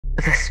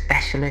The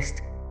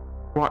specialist.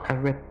 What a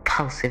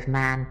repulsive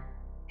man.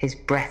 His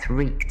breath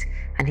reeked,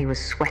 and he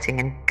was sweating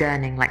and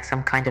gurning like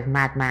some kind of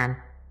madman.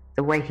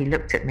 The way he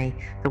looked at me,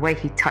 the way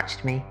he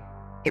touched me,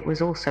 it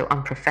was all so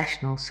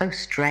unprofessional, so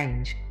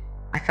strange.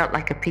 I felt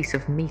like a piece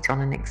of meat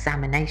on an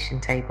examination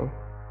table.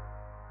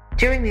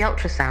 During the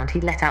ultrasound,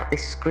 he let out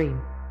this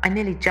scream. I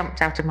nearly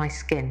jumped out of my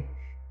skin.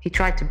 He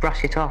tried to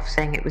brush it off,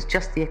 saying it was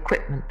just the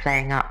equipment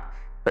playing up,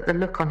 but the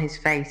look on his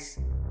face...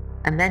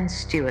 And then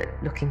Stuart,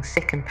 looking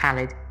sick and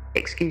pallid,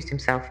 excused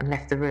himself and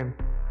left the room.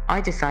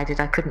 I decided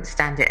I couldn't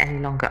stand it any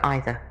longer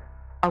either.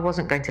 I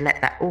wasn't going to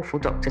let that awful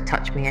doctor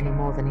touch me any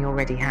more than he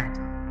already had.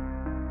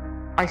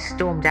 I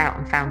stormed out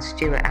and found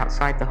Stuart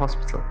outside the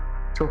hospital,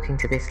 talking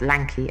to this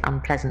lanky,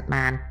 unpleasant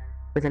man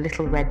with a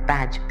little red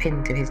badge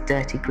pinned to his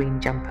dirty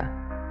green jumper.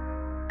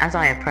 As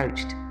I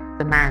approached,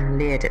 the man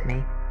leered at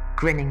me,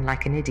 grinning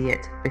like an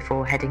idiot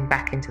before heading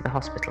back into the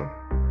hospital.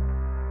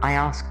 I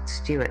asked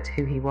Stuart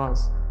who he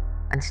was,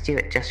 and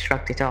Stuart just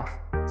shrugged it off,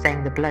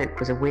 saying the bloke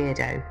was a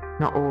weirdo,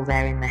 not all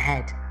there in the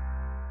head.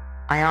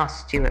 I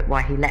asked Stuart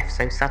why he left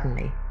so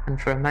suddenly, and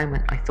for a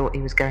moment I thought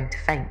he was going to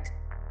faint.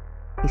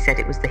 He said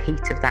it was the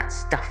heat of that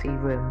stuffy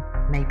room,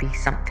 maybe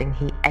something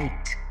he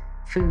ate,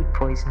 food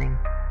poisoning.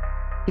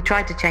 He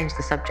tried to change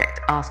the subject,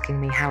 asking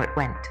me how it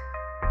went.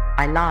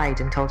 I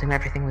lied and told him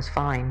everything was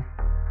fine.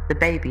 The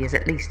baby is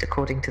at least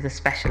according to the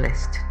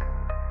specialist,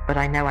 but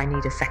I know I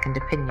need a second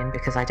opinion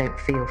because I don't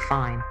feel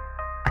fine.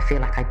 I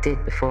feel like I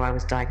did before I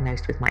was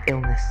diagnosed with my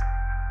illness.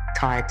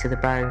 Tired to the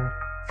bone,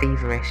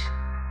 feverish.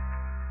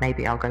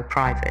 Maybe I'll go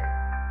private.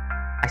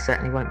 I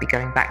certainly won't be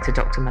going back to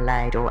Dr.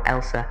 Malade or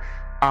Elsa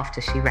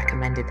after she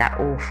recommended that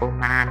awful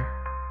man.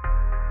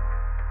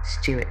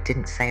 Stuart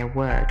didn't say a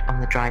word on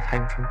the drive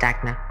home from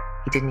Dagna.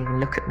 He didn't even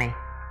look at me.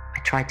 I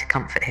tried to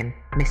comfort him,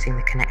 missing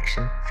the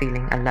connection,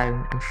 feeling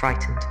alone and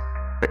frightened.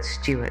 But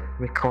Stuart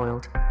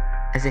recoiled,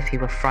 as if he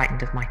were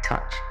frightened of my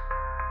touch.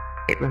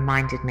 It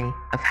reminded me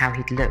of how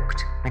he'd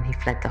looked when he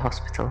fled the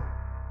hospital.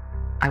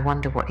 I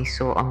wonder what he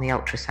saw on the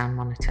ultrasound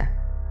monitor.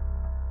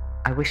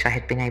 I wish I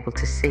had been able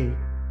to see,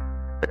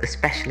 but the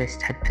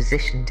specialist had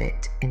positioned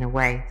it in a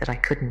way that I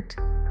couldn't.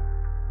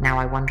 Now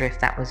I wonder if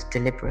that was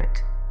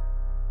deliberate.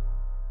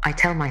 I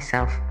tell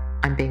myself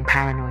I'm being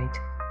paranoid.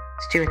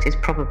 Stuart is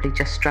probably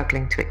just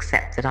struggling to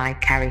accept that I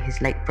carry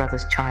his late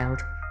brother's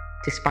child,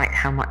 despite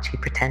how much he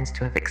pretends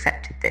to have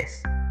accepted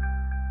this.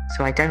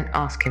 So I don't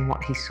ask him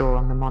what he saw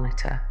on the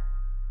monitor,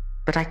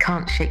 but I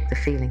can't shake the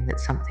feeling that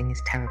something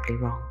is terribly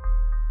wrong.